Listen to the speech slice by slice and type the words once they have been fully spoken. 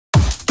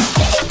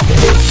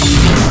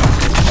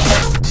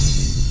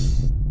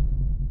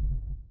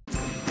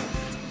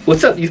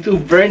What's up YouTube,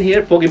 Vern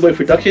here, Pogiboy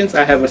Productions.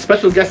 I have a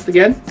special guest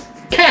again,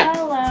 Kat.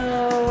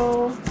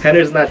 Hello.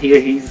 Henner's not here,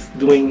 he's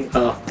doing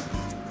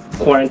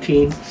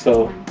quarantine,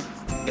 so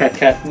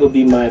Kat will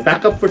be my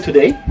backup for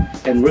today.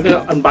 And we're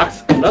gonna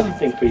unbox another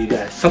thing for you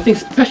guys. Something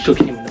special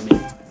came in the mail.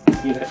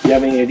 You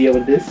have any idea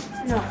what it is?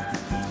 No.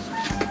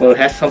 Well, it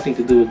has something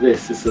to do with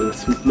this. It's a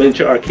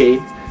miniature arcade.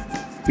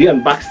 We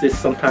unboxed this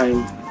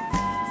sometime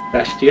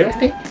last year, I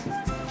think.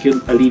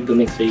 I'll leave the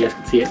link so you guys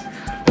can see it.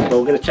 But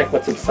we're gonna check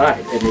what's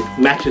inside, and it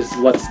matches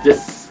what's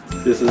this.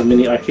 This is a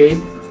mini arcade.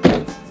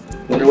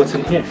 Wonder what's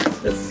in here.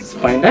 Let's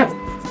find out.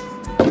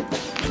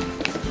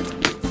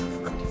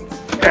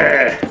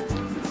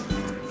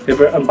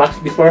 Ever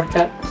unboxed before,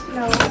 Kat?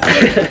 No.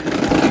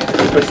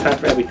 First time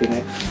for everything,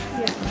 right?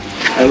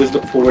 Yeah. I always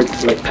look forward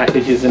to like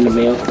packages in the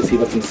mail to see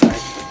what's inside.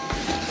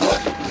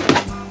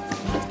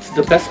 It's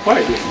the best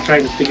part, is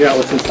trying to figure out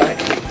what's inside.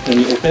 When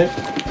you open it,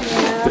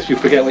 because you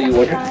forget what you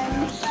ordered.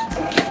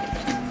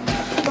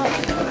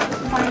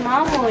 My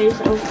mom always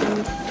opens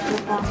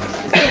the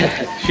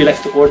box. She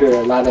likes to order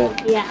a lot of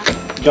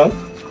junk?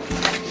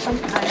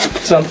 Sometimes.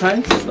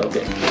 Sometimes?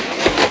 Okay.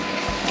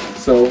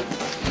 So,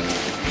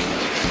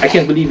 I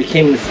can't believe it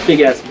came in this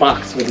big ass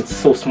box when it's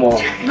so small.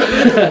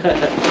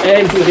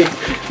 Anyway,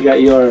 you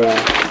got your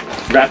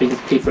wrapping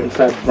paper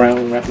inside,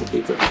 brown wrapping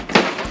paper.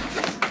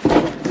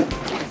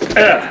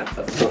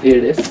 So here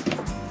it is.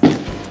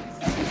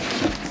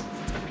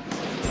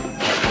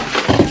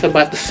 It's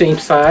about the same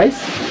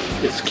size.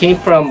 It came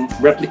from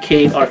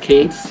Replicade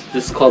arcades.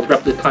 This is called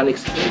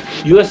Repliconics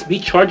USB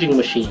charging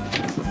machine.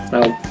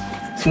 Now,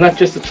 it's not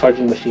just a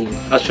charging machine.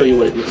 I'll show you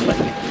what it looks like.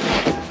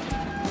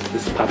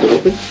 Just pop it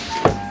open.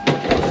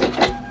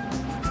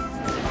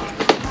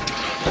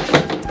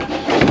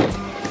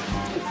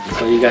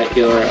 So you got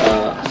your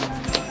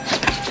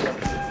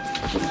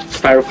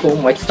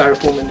styrofoam, white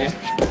styrofoam in there.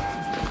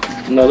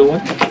 Another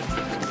one.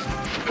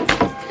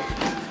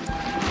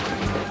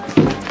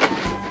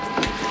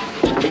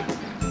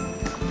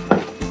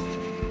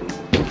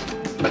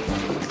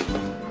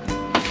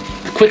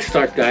 Quick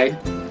start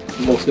guide,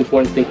 the most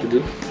important thing to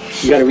do.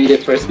 You gotta read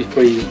it first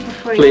before you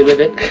play with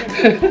it.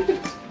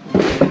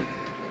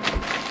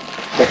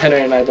 But Henner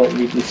and I don't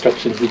read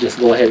instructions, we just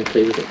go ahead and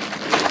play with it.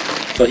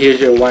 So here's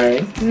your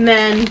wiring.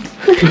 Men.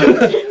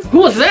 Who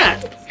was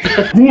that?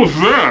 Who was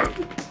that?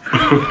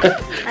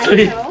 So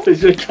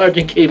here's your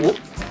charging cable.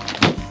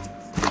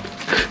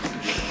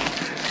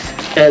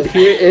 And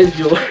here is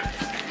your...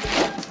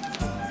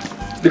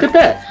 Look at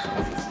that!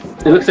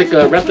 It looks like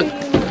a replica.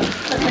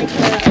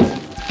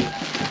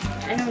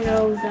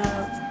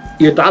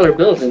 Your dollar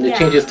bills, and it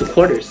changes to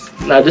quarters.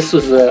 Now this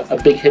was a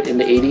big hit in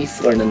the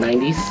 80s or in the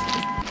 90s,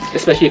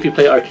 especially if you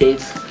play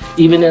arcades.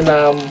 Even in,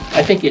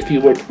 I think if you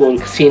were to go to a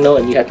casino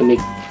and you had to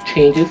make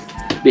changes,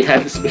 they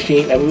had this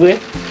machine everywhere.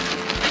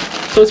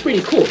 So it's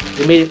pretty cool.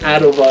 They made it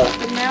out of...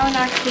 But now in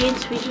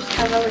arcades we just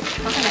have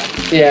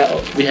electronics. Yeah,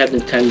 we have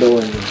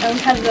Nintendo and we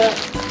have the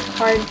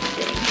card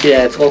thing.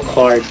 Yeah, it's all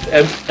cards.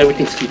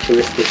 Everything's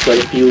futuristic, but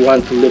if you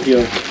want to live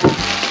your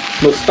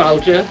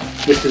nostalgia,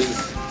 this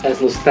is as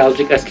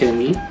nostalgic as can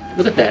be.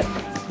 Look at that.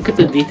 Look at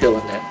the detail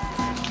on that.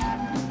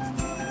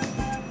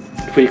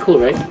 Pretty cool,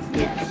 right?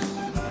 Yes.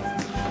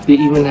 They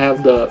even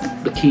have the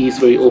keys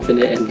where you open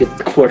it and get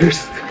the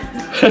quarters.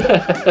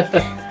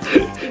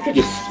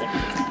 Yes.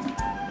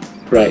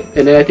 Right.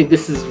 And then I think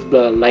this is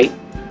the light,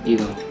 you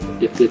know,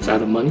 if it's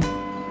out of money.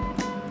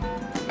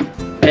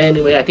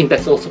 Anyway, I think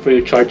that's also for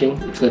your charging.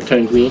 It's going to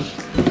turn green.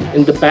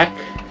 In the back,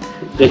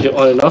 there's your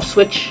on and off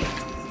switch.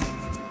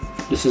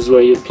 This is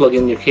where you plug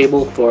in your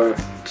cable to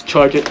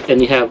charge it,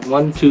 and you have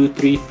 1, 2,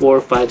 3,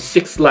 4, 5,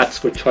 6 slots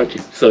for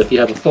charging. So if you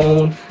have a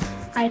phone,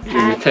 iPad,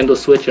 your Nintendo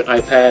Switch, or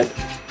iPad,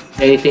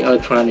 anything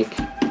electronic,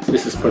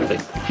 this is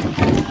perfect.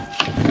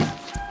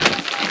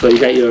 So you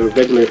got your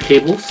regular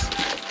cables. So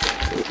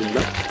open it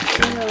up.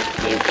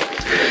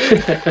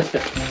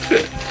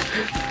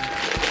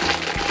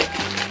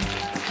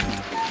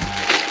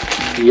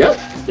 Yep,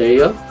 there you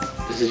go.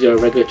 This is your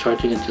regular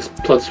charging, and just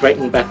plugs right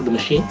in the back of the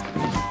machine.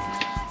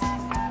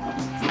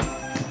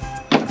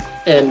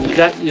 And you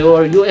got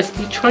your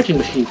USB charging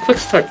machine quick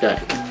start guide.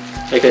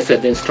 Like I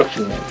said, the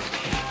instruction manual.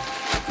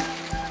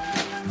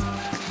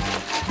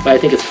 But I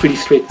think it's pretty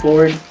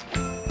straightforward.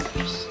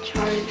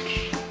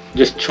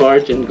 Just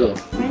charge and go.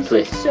 Why is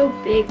it so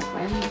big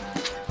when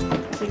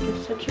like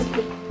it's such a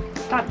big,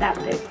 it's not that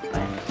big,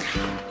 but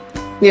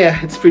yeah,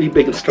 it's pretty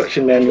big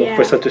instruction manual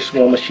for such a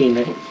small machine,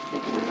 right?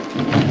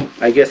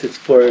 I guess it's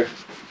for,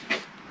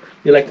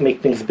 you like to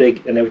make things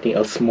big and everything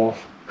else small.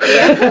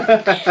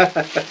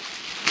 Yeah.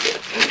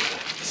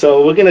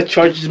 So we're gonna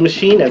charge this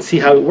machine and see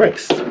how it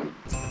works.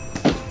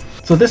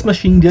 So this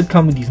machine did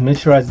come with these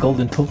miniaturized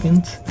golden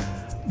tokens.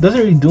 Doesn't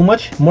really do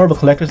much, more of a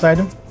collector's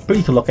item,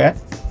 pretty to look at.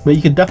 But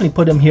you could definitely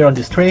put them here on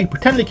this tray,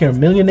 pretend like you're a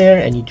millionaire,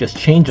 and you just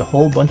change a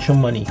whole bunch of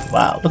money.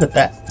 Wow, look at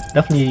that.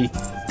 Definitely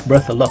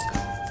worth a look.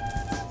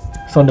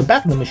 So on the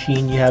back of the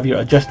machine, you have your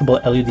adjustable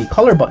LED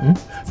color button,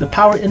 the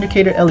power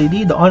indicator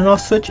LED, the on and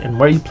off switch, and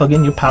where you plug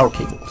in your power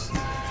cables.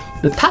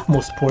 The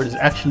topmost port is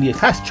actually a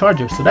fast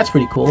charger, so that's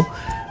pretty cool.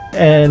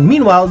 And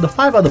meanwhile, the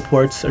 5 other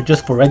ports are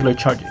just for regular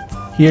charging.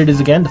 Here it is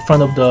again, the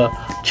front of the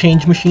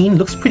change machine.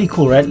 Looks pretty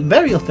cool, right?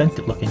 Very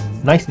authentic looking,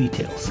 nice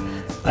details.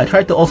 I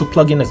tried to also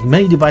plug in as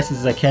many devices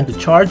as I can to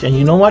charge, and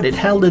you know what? It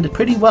handled it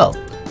pretty well.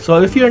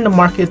 So if you're in the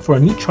market for a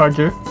new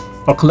charger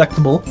or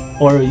collectible,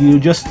 or you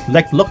just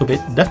like the look of it,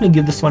 definitely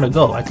give this one a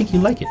go. I think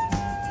you'll like it.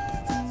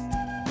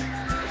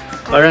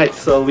 Alright,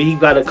 so we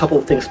got a couple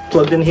of things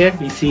plugged in here.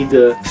 You see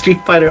the Street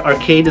Fighter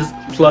arcade is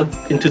plugged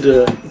into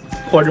the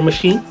quarter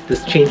machine,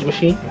 this change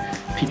machine.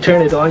 If you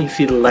turn it on, you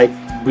see the light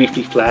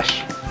briefly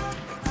flash.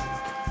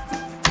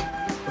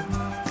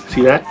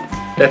 See that?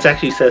 That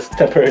actually says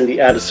temporarily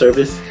out of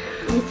service.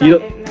 You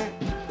thought it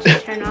meant to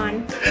turn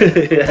on.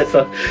 Yeah,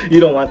 so you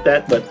don't want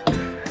that, but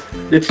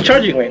it's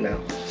charging right now.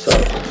 So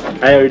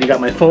I already got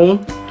my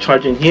phone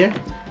charging here.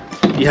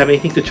 Do you have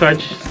anything to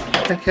charge,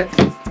 Cat?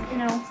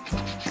 No.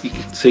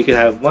 So you can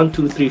have 1,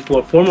 2, 3,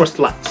 4 more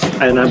slots,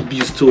 and I've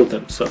used 2 of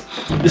them. So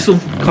this will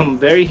come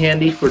very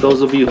handy for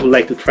those of you who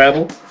like to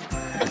travel.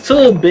 It's a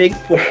little big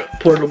for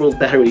portable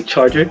battery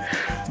charger,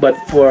 but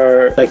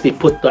for like they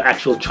put the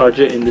actual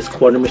charger in this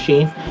quarter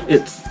machine,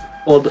 it's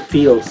all the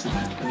feels.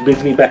 It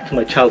brings me back to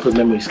my childhood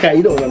memories. Kat,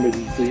 you don't remember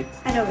these, do you?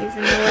 I don't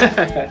even know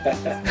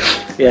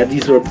what Yeah,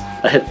 these were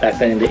a hit back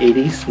then in the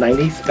 80s,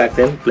 90s, back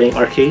then, playing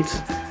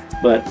arcades.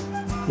 But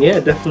yeah,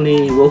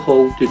 definitely will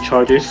hold your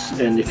chargers,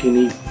 and if you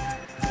need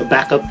a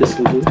backup, this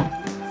will do.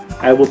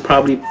 I will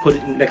probably put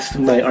it next to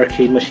my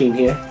arcade machine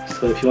here,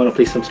 so if you want to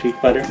play some Street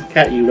Fighter.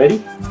 Kat, you ready?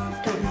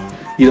 Don't know.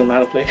 You don't know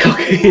how to play?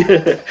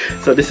 Okay.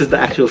 So this is the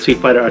actual Street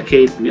Fighter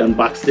arcade. We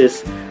unboxed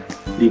this.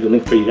 Leave a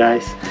link for you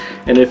guys.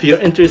 And if you're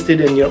interested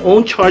in your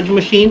own charge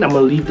machine, I'm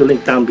going to leave the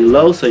link down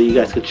below so you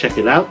guys can check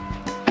it out.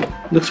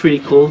 Looks pretty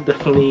cool.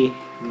 Definitely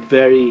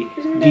very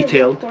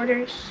detailed.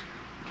 Quarters.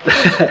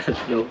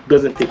 No,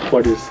 doesn't take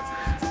quarters.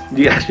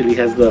 It actually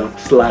has the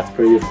slot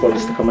for your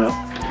quarters to come out.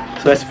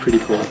 So that's pretty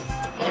cool.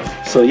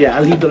 So yeah,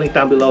 I'll leave the link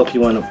down below if you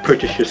want to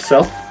purchase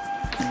yourself.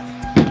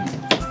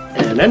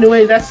 And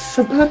anyway, that's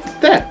about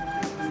that.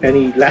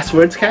 Any last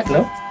words, Kat?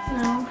 No?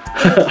 No.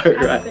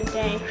 Alright. Have a good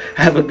day.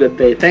 Have a good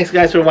day. Thanks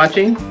guys for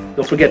watching.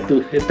 Don't forget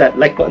to hit that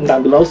like button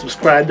down below,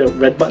 subscribe, the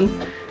red button,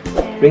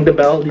 ring the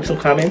bell, leave some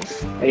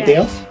comments. Anything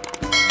else?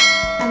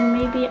 And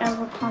maybe I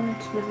will comment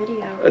to the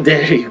video.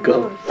 There you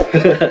go.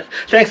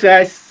 Thanks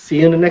guys. See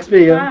you in the next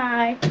video.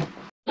 Bye.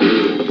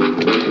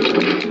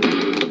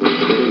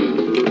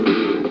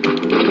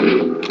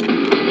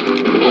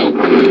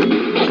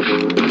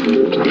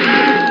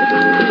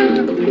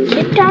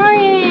 Keep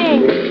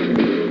dying.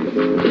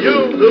 You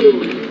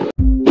lose.